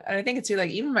love that. And I think it's too,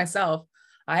 like, even myself,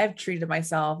 I have treated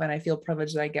myself and I feel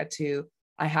privileged that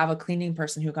I have a cleaning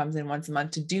person who comes in once a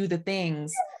month to do the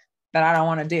things that I don't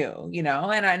want to do,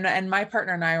 and my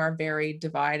partner and I are very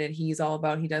divided. He's all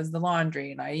about, he does the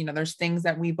laundry, and there's things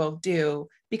that we both do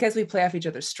because we play off each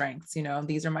other's strengths.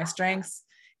 These are my strengths.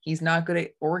 He's not good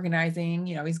at organizing,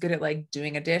 he's good at like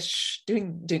doing doing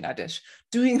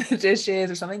the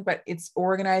dishes or something, but it's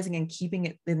organizing and keeping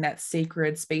it in that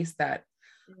sacred space that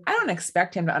I don't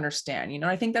expect him to understand.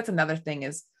 I think that's another thing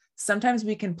is sometimes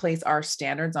we can place our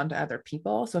standards onto other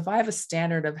people. So if I have a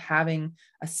standard of having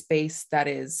a space that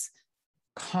is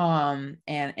calm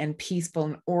and peaceful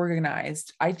and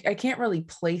organized, I can't really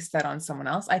place that on someone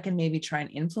else. I can maybe try and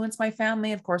influence my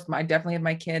family. Of course, I definitely have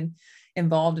my kid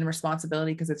involved in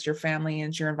responsibility because it's your family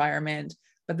and it's your environment.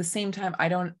 But at the same time, I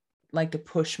don't like to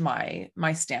push my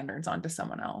standards onto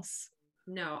someone else.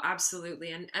 No,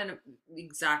 absolutely. And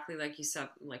exactly like you said,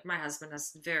 like my husband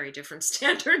has very different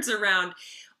standards around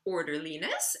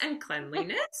orderliness and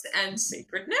cleanliness and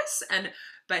sacredness,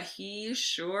 but he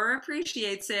sure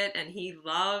appreciates it, and he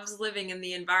loves living in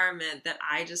the environment that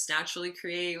I just naturally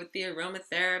create with the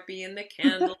aromatherapy and the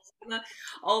candles and the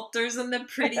altars and the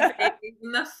pretty babies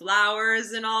and the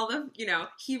flowers and all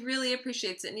he really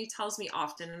appreciates it, and he tells me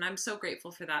often, and I'm so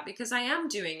grateful for that because I am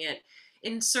doing it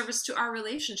in service to our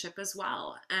relationship as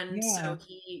well. And Yeah, so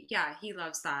he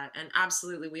loves that. And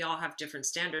absolutely, we all have different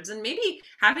standards. And maybe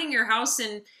having your house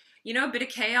in, a bit of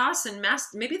chaos and mess,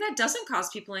 maybe that doesn't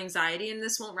cause people anxiety and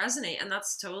this won't resonate. And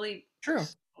true.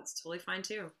 that's totally fine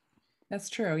too. That's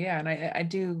true. Yeah. And I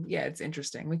do. Yeah. It's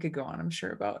interesting. We could go on, I'm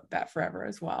sure, about that forever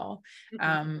as well.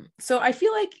 So I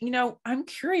feel like, I'm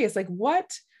curious, like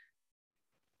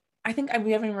I think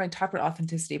we haven't really talked about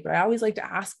authenticity, but I always like to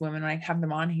ask women when I have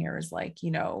them on here is like,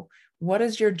 what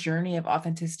has your journey of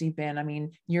authenticity been? I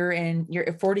mean,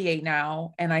 you're 48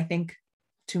 now. And I think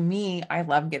to me, I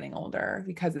love getting older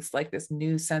because it's like this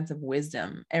new sense of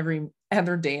wisdom every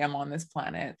other day I'm on this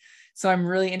planet. So I'm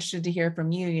really interested to hear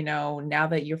from you, now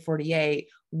that you're 48,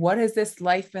 what has this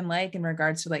life been like in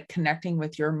regards to like connecting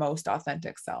with your most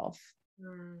authentic self?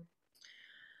 Mm.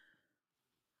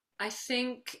 I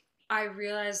think I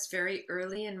realized very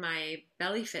early in my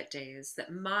Bellyfit days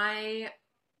that my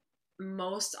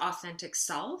most authentic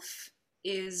self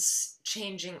is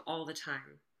changing all the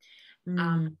time.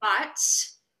 Mm, But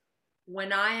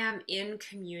when I am in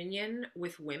communion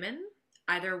with women,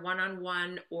 either one on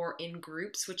one or in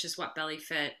groups, which is what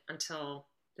Bellyfit until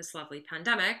this lovely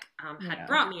pandemic had yeah.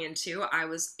 brought me into, I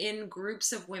was in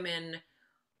groups of women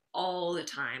all the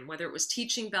time, whether it was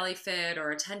teaching Bellyfit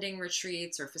or attending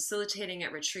retreats or facilitating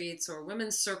at retreats or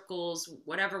women's circles,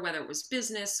 whatever, whether it was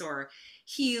business or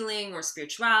healing or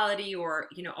spirituality or,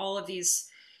 you know, all of these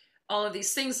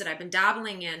things that I've been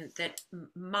dabbling in, that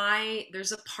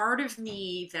there's a part of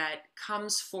me that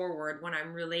comes forward when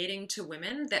I'm relating to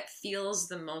women that feels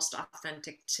the most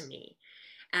authentic to me.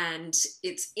 And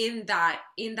it's in that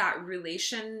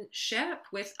relationship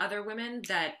with other women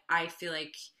that I feel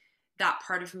like that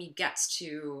part of me gets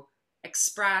to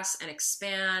express and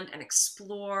expand and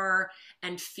explore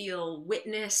and feel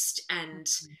witnessed and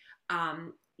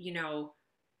you know,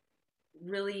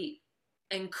 really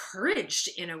encouraged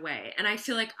in a way. And I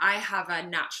feel like I have a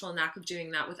natural knack of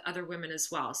doing that with other women as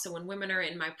well. So when women are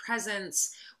in my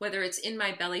presence, whether it's in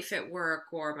my Bellyfit work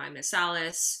or my Miss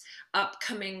Alice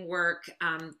upcoming work,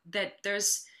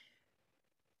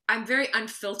 I'm very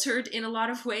unfiltered in a lot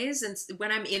of ways. And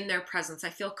when I'm in their presence, I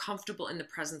feel comfortable in the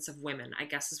presence of women, I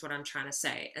guess is what I'm trying to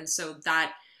say. And so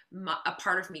that a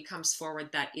part of me comes forward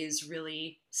that is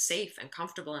really safe and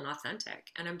comfortable and authentic.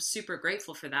 And I'm super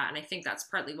grateful for that. And I think that's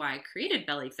partly why I created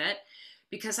Bellyfit,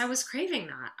 because I was craving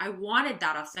that. I wanted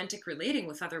that authentic relating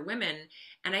with other women.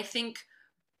 And I think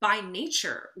by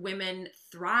nature, women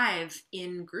thrive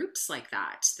in groups like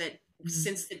that,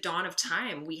 since the dawn of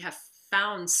time, we have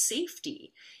found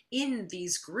safety in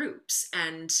these groups.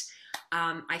 And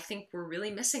I think we're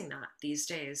really missing that these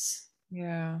days.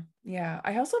 Yeah. Yeah.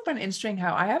 I also find interesting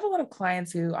how I have a lot of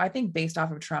clients who I think based off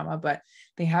of trauma, but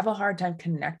they have a hard time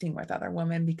connecting with other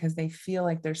women because they feel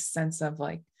like there's sense of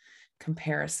like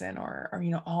comparison or,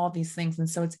 you know, all these things. And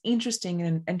so it's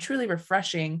interesting and truly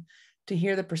refreshing to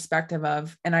hear the perspective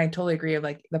of, and I totally agree, of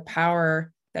like the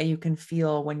power that you can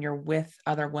feel when you're with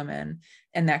other women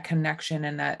and that connection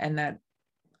and that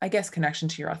I guess, connection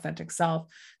to your authentic self.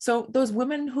 So those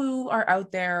women who are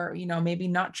out there, you know, maybe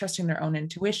not trusting their own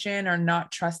intuition or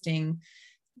not trusting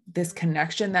this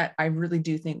connection that I really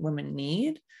do think women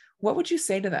need, what would you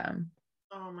say to them?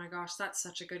 Oh my gosh, that's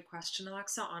such a good question,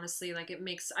 Alexa. Honestly, like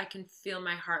I can feel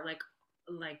my heart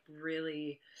like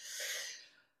really,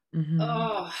 Mm-hmm.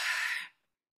 oh,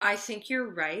 I think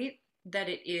you're right that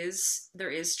there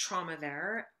is trauma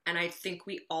there. And I think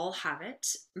we all have it,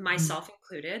 myself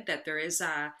included, that there's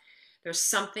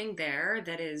something there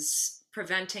that is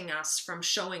preventing us from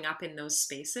showing up in those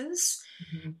spaces.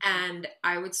 Mm-hmm. And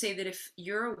I would say that if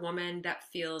you're a woman that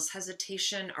feels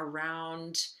hesitation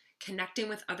around connecting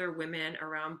with other women,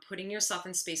 around putting yourself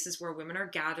in spaces where women are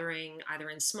gathering, either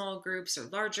in small groups or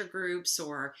larger groups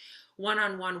or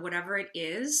one-on-one, whatever it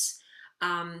is,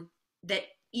 that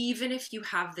even if you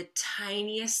have the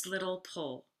tiniest little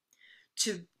pull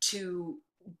to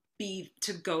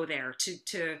go there,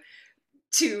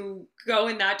 to go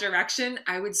in that direction,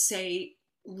 I would say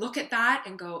look at that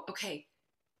and go, okay,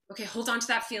 hold on to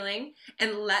that feeling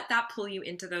and let that pull you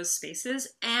into those spaces.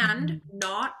 And Mm-hmm.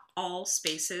 not all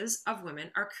spaces of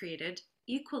women are created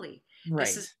equally. This Right.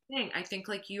 is the thing. I think,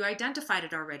 like you identified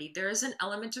it already, there is an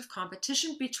element of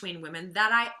competition between women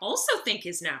that I also think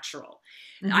is natural.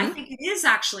 I Mm-hmm. think it is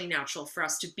actually natural for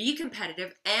us to be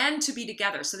competitive and to be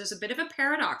together. So there's a bit of a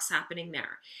paradox happening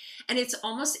there. And it's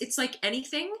like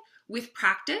anything with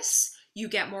practice, you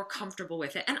get more comfortable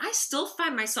with it. And I still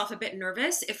find myself a bit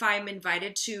nervous if I'm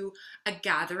invited to a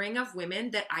gathering of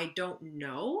women that I don't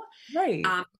know. Right.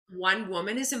 One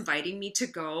woman is inviting me to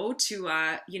go to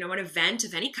an event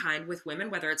of any kind with women,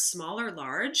 whether it's small or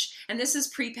large. And this is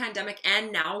pre-pandemic,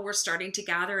 and now we're starting to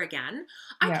gather again.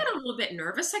 I Yeah. get a little bit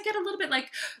nervous. I get a little bit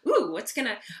like, ooh,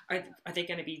 are they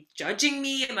gonna be judging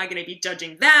me? Am I gonna be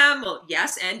judging them? Well,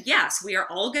 yes, and yes, we are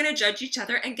all gonna judge each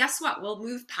other. And guess what? We'll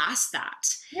move past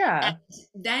that. And Yeah.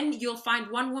 then you'll find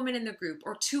one woman in the group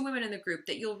or two women in the group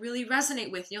that you'll really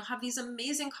resonate with. You'll have these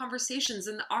amazing conversations,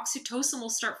 and the oxytocin will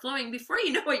start flowing. Before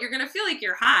you know it, you're going to feel like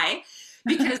you're high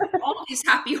because all these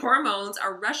happy hormones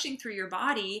are rushing through your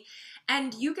body,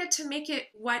 and you get to make it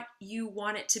what you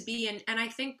want it to be. And I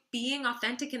think being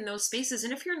authentic in those spaces,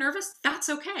 and if you're nervous, that's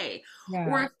okay. Yeah.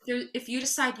 Or if you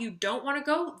decide you don't want to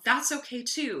go, that's okay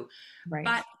too. Right.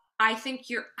 But I think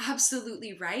you're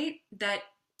absolutely right that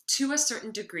to a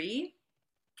certain degree,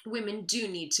 women do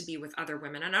need to be with other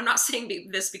women. And I'm not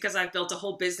saying this because I've built a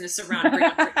whole business around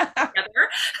bringing women together.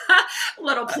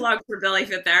 Little plug for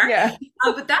Bellyfit there. Yeah.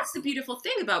 But that's the beautiful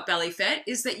thing about Bellyfit,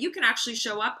 is that you can actually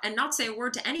show up and not say a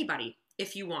word to anybody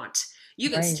if you want. You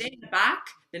can Right. stay in the back.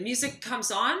 The music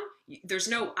comes on. There's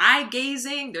no eye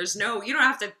gazing. You don't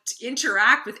have to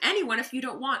interact with anyone if you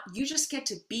don't want. You just get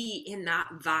to be in that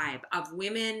vibe of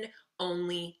women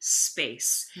only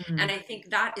space. And Mm. I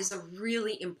think that is a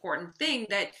really important thing,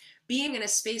 that being in a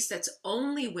space that's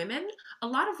only women, a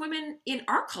lot of women in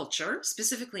our culture,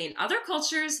 specifically in other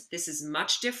cultures, this is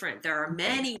much different. There are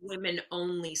many women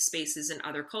only spaces in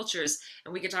other cultures,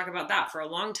 and we could talk about that for a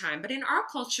long time. But in our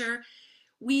culture,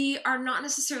 we are not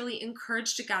necessarily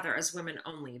encouraged to gather as women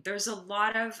only. There's a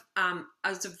lot of,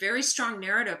 a very strong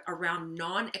narrative around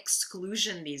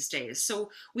non-exclusion these days. So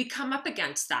we come up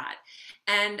against that.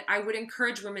 And I would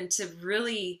encourage women to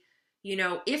really, you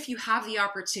know, if you have the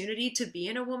opportunity to be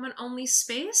in a woman-only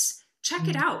space, check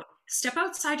it out. Step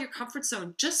outside your comfort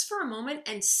zone just for a moment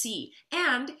and see.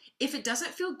 And if it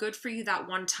doesn't feel good for you that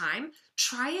one time,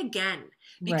 try again.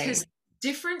 Because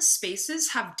different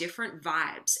spaces have different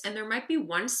vibes. And there might be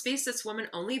one space that's women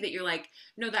only that you're like,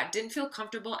 no, that didn't feel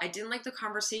comfortable. I didn't like the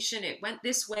conversation. It went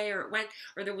this way, or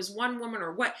there was one woman,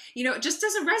 or what, you know, it just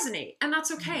doesn't resonate. And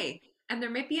that's okay. And there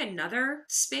might be another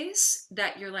space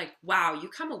that you're like, wow, you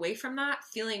come away from that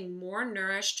feeling more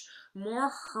nourished, more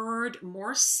heard,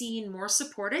 more seen, more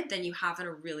supported than you have in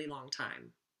a really long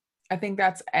time. I think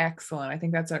that's excellent. I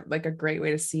think that's a great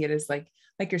way to see it, is like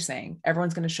you're saying,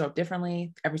 everyone's going to show up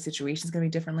differently. Every situation is going to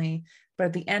be differently, but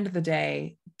at the end of the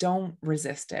day, don't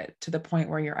resist it to the point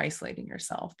where you're isolating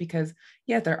yourself, because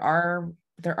there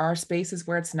are spaces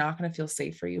where it's not going to feel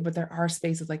safe for you, but there are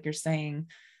spaces, like you're saying,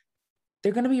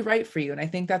 they're going to be right for you. And I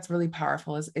think that's really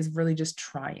powerful, is really just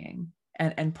trying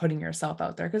and putting yourself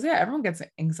out there. Cause everyone gets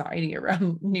anxiety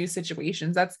around new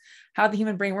situations. That's how the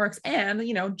human brain works. And,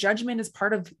 you know, judgment is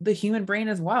part of the human brain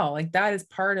as well. Like that is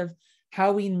part of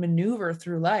how we maneuver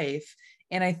through life.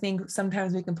 And I think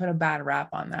sometimes we can put a bad rap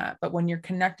on that, but when you're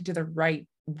connected to the right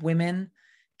women,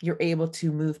 you're able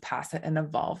to move past it and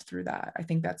evolve through that. I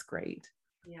think that's great.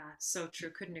 Yeah. So true.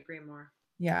 Couldn't agree more.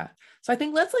 Yeah. So I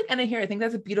think let's end it here. I think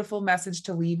that's a beautiful message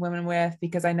to leave women with,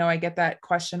 because I know I get that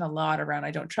question a lot around,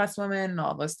 I don't trust women and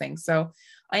all those things. So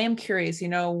I am curious, you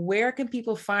know, where can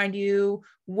people find you?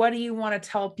 What do you want to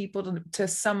tell people to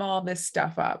sum all this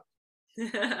stuff up?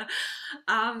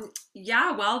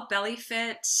 Well,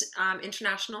 Bellyfit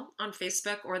International on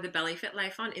Facebook, or the Bellyfit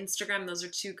Life on Instagram. Those are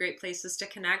two great places to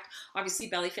connect. Obviously,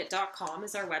 bellyfit.com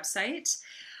is our website.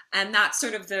 And that's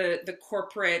sort of the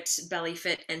corporate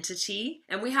Bellyfit entity.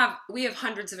 And we have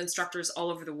hundreds of instructors all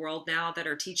over the world now that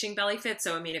are teaching Bellyfit.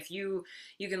 So, I mean, if you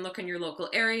can look in your local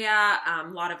area, a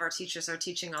lot of our teachers are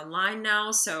teaching online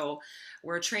now. So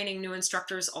we're training new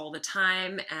instructors all the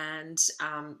time. And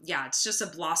it's just a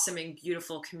blossoming,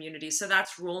 beautiful community. So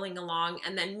that's rolling along.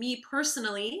 And then me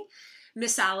personally,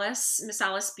 Miss Alice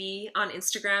B on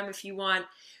Instagram, if you want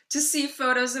to see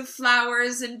photos of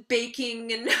flowers and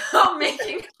baking and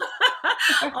making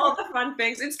all the fun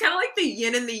things. It's kind of like the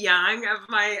yin and the yang of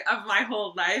my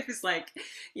whole life, is like,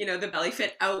 you know, the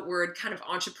Bellyfit outward kind of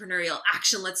entrepreneurial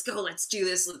action. Let's go, let's do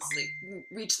this, let's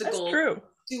reach the goal,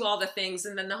 do all the things.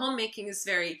 And then the homemaking is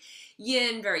very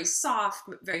yin, very soft,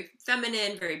 very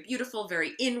feminine, very beautiful,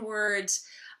 very inward.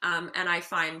 And I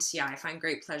find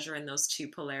great pleasure in those two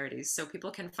polarities. So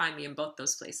people can find me in both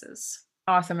those places.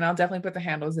 Awesome. And I'll definitely put the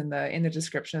handles in the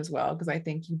description as well, because I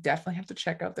think you definitely have to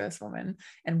check out this woman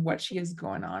and what she is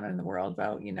going on in the world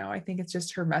about. You know, I think it's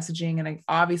just her messaging. And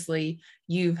obviously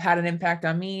you've had an impact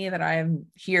on me that I am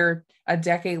here a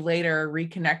decade later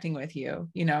reconnecting with you,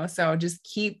 you know, so just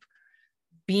keep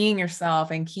being yourself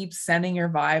and keep sending your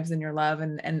vibes and your love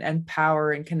and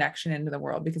power and connection into the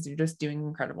world, because you're just doing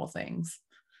incredible things.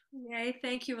 Yay.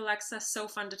 Thank you, Alexa. So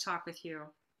fun to talk with you.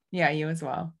 Yeah, you as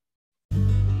well.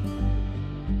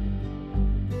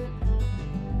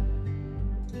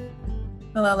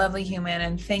 Hello, lovely human,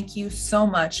 and thank you so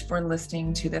much for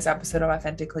listening to this episode of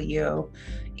Authentically You.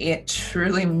 It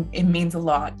means a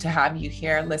lot to have you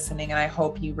here listening, and I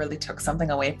hope you really took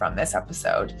something away from this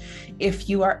episode. If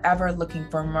you are ever looking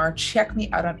for more, check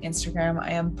me out on Instagram.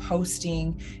 I am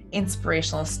posting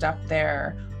inspirational stuff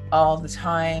there all the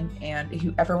time, and if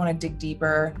you ever want to dig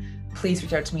deeper, please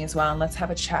reach out to me as well, and let's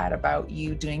have a chat about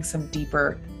you doing some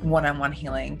deeper one-on-one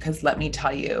healing, because let me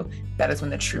tell you, that is when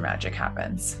the true magic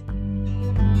happens.